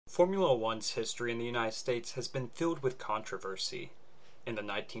Formula One's history in the United States has been filled with controversy. In the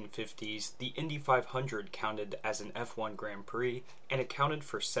 1950s, the Indy 500 counted as an F1 Grand Prix and accounted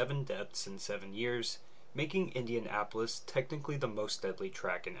for 7 deaths in 7 years, making Indianapolis technically the most deadly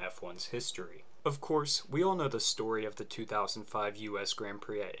track in F1's history. Of course, we all know the story of the 2005 US Grand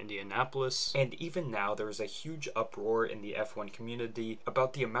Prix at Indianapolis, and even now there is a huge uproar in the F1 community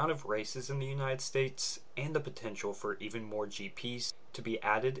about the amount of races in the United States and the potential for even more GPs to be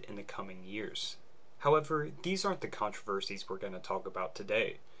added in the coming years. However, these aren't the controversies we're going to talk about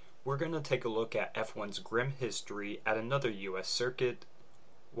today. We're going to take a look at F1's grim history at another US circuit,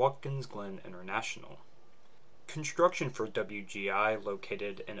 Watkins Glen International. Construction for WGI,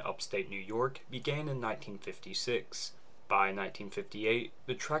 located in upstate New York, began in 1956. By 1958,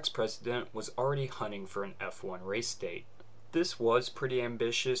 the track's president was already hunting for an F1 race date. This was pretty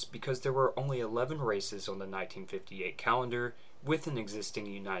ambitious because there were only 11 races on the 1958 calendar, with an existing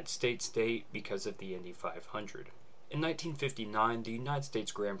United States date because of the Indy 500. In 1959, the United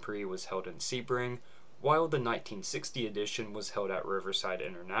States Grand Prix was held in Sebring, while the 1960 edition was held at Riverside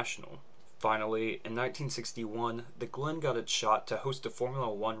International. Finally, in 1961, the Glen got its shot to host a Formula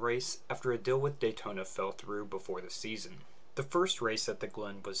One race after a deal with Daytona fell through before the season. The first race at the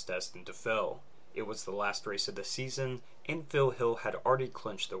Glen was destined to fail. It was the last race of the season, and Phil Hill had already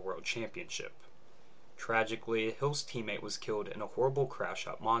clinched the World Championship. Tragically, Hill's teammate was killed in a horrible crash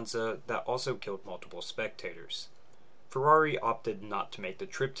at Monza that also killed multiple spectators. Ferrari opted not to make the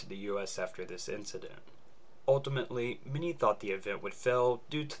trip to the US after this incident. Ultimately, many thought the event would fail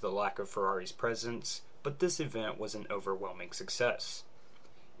due to the lack of Ferrari's presence, but this event was an overwhelming success.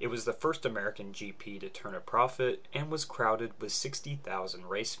 It was the first American GP to turn a profit and was crowded with 60,000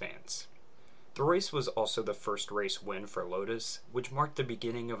 race fans. The race was also the first race win for Lotus, which marked the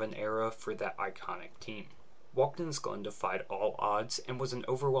beginning of an era for that iconic team. Watkins Glen defied all odds and was an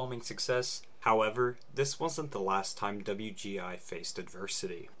overwhelming success. However, this wasn't the last time WGI faced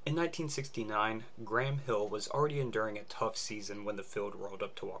adversity. In 1969, Graham Hill was already enduring a tough season when the field rolled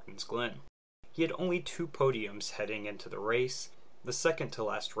up to Watkins Glen. He had only 2 podiums heading into the race, the second to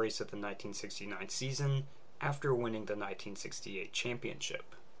last race of the 1969 season, after winning the 1968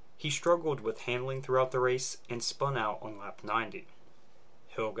 championship. He struggled with handling throughout the race and spun out on lap 90.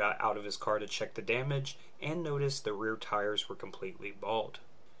 Hill got out of his car to check the damage and noticed the rear tires were completely bald.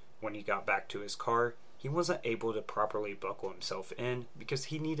 When he got back to his car, he wasn't able to properly buckle himself in because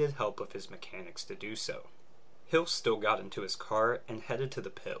he needed help of his mechanics to do so. Hill still got into his car and headed to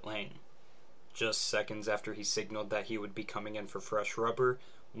the pit lane. Just seconds after he signaled that he would be coming in for fresh rubber,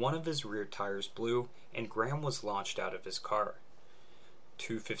 one of his rear tires blew and Graham was launched out of his car.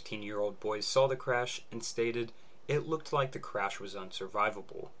 2 15-year-old boys saw the crash and stated, "It looked like the crash was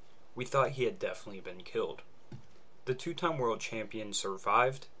unsurvivable. We thought he had definitely been killed." The 2-time world champion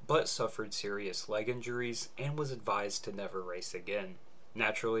survived, but suffered serious leg injuries and was advised to never race again.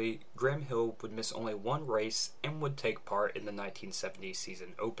 Naturally, Graham Hill would miss only 1 race and would take part in the 1970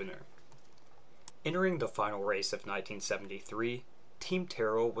 season opener. Entering the final race of 1973, Team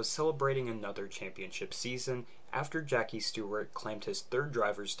Terrell was celebrating another championship season after Jackie Stewart claimed his 3rd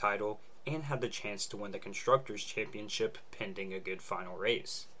driver's title and had the chance to win the Constructors' Championship pending a good final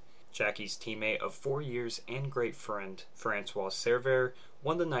race. Jackie's teammate of 4 years and great friend, Francois Cerver,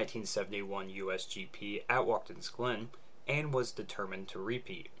 won the 1971 US GP at Watkins Glen and was determined to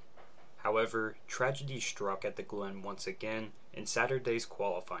repeat. However, tragedy struck at the Glen once again in Saturday's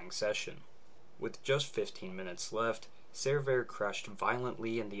qualifying session. With just 15 minutes left, Cerver crashed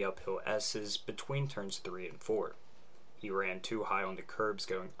violently in the uphill S's between turns 3 and 4. He ran too high on the curbs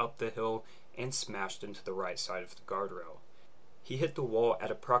going up the hill and smashed into the right side of the guardrail. He hit the wall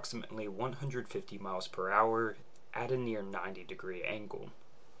at approximately 150 miles per hour at a near 90-degree angle.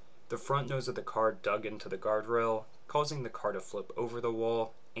 The front nose of the car dug into the guardrail, causing the car to flip over the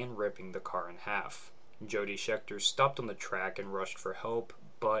wall and ripping the car in half. Jody Scheckter stopped on the track and rushed for help,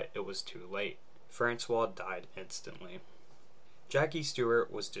 but it was too late. Francois died instantly. Jackie Stewart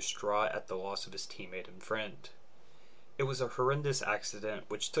was distraught at the loss of his teammate and friend. It was a horrendous accident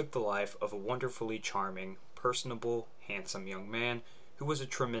which took the life of a wonderfully charming, personable, handsome young man who was a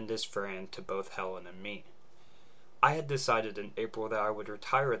tremendous friend to both Helen and me. I had decided in April that I would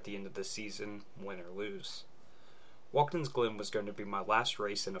retire at the end of the season, win or lose. Watkins Glen was going to be my last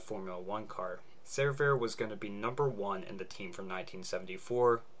race in a Formula One car. Cerver was going to be number 1 in the team from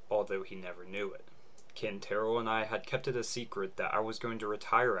 1974, although he never knew it. Ken Terrell and I had kept it a secret that I was going to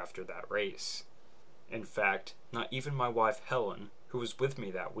retire after that race. In fact, not even my wife Helen, who was with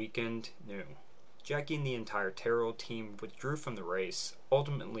me that weekend, knew. Jackie and the entire Terrell team withdrew from the race,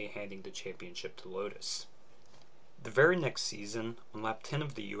 ultimately handing the championship to Lotus. The very next season, on lap 10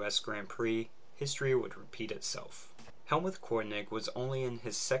 of the US Grand Prix, history would repeat itself. Helmut Koenig was only in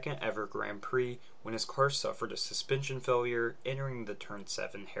his second ever Grand Prix when his car suffered a suspension failure entering the turn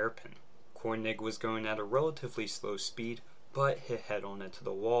 7 hairpin. Koenig was going at a relatively slow speed, but hit head-on into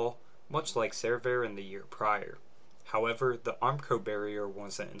the wall, much like Server in the year prior. However, the Armco barrier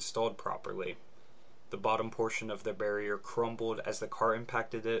wasn't installed properly. The bottom portion of the barrier crumbled as the car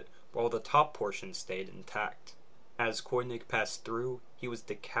impacted it, while the top portion stayed intact. As Koenig passed through, he was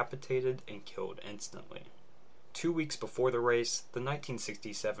decapitated and killed instantly. 2 weeks before the race, the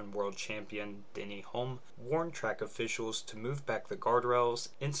 1967 world champion Denny Hulme warned track officials to move back the guardrails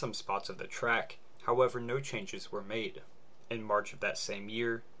in some spots of the track, however no changes were made. In March of that same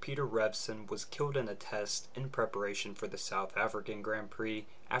year, Peter Revson was killed in a test in preparation for the South African Grand Prix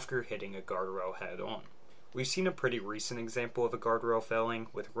after hitting a guardrail head-on. We've seen a pretty recent example of a guardrail failing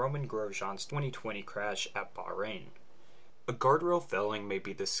with Romain Grosjean's 2020 crash at Bahrain. A guardrail failing may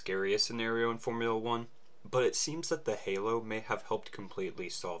be the scariest scenario in Formula 1, but it seems that the halo may have helped completely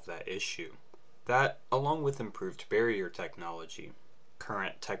solve that issue. That, along with improved barrier technology.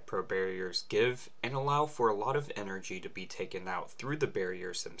 Current Tech Pro barriers give and allow for a lot of energy to be taken out through the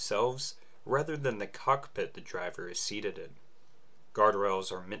barriers themselves, rather than the cockpit the driver is seated in.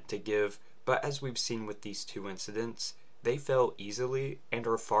 Guardrails are meant to give, but as we've seen with these two incidents, they fail easily and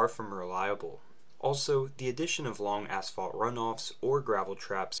are far from reliable. Also, the addition of long asphalt runoffs or gravel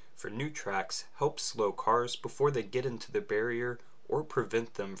traps for new tracks helps slow cars before they get into the barrier or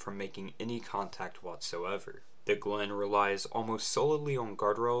prevent them from making any contact whatsoever. The Glen relies almost solely on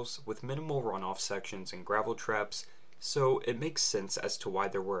guardrails with minimal runoff sections and gravel traps, so it makes sense as to why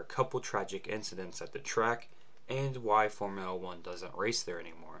there were a couple tragic incidents at the track and why Formula 1 doesn't race there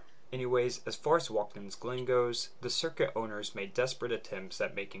anymore. Anyways, as far as Watkins Glen goes, the circuit owners made desperate attempts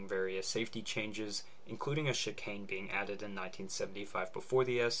at making various safety changes, including a chicane being added in 1975 before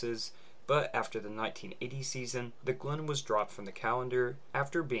the S's, but after the 1980 season, the Glen was dropped from the calendar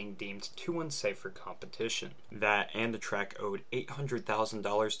after being deemed too unsafe for competition. That and the track owed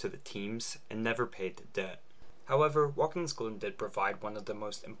 $800,000 to the teams and never paid the debt. However, Watkins Glen did provide one of the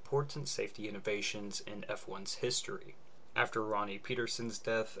most important safety innovations in F1's history. After Ronnie Peterson's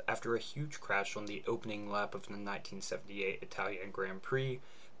death after a huge crash on the opening lap of the 1978 Italian Grand Prix,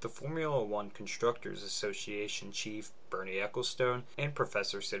 the Formula 1 Constructors Association chief Bernie Ecclestone and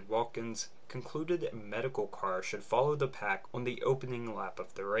Professor Sid Watkins concluded a medical car should follow the pack on the opening lap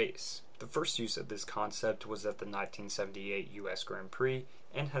of the race. The first use of this concept was at the 1978 US Grand Prix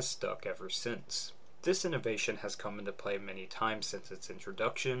and has stuck ever since. This innovation has come into play many times since its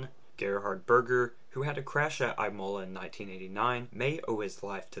introduction. Gerhard Berger, who had a crash at Imola in 1989, may owe his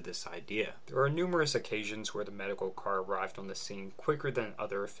life to this idea. There are numerous occasions where the medical car arrived on the scene quicker than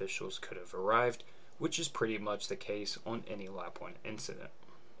other officials could have arrived, which is pretty much the case on any lap 1 incident.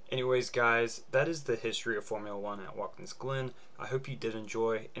 Anyways guys, that is the history of Formula 1 at Watkins Glen. I hope you did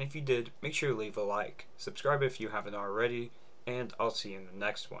enjoy, and if you did, make sure to leave a like, subscribe if you haven't already, and I'll see you in the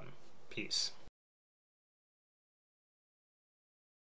next one. Peace.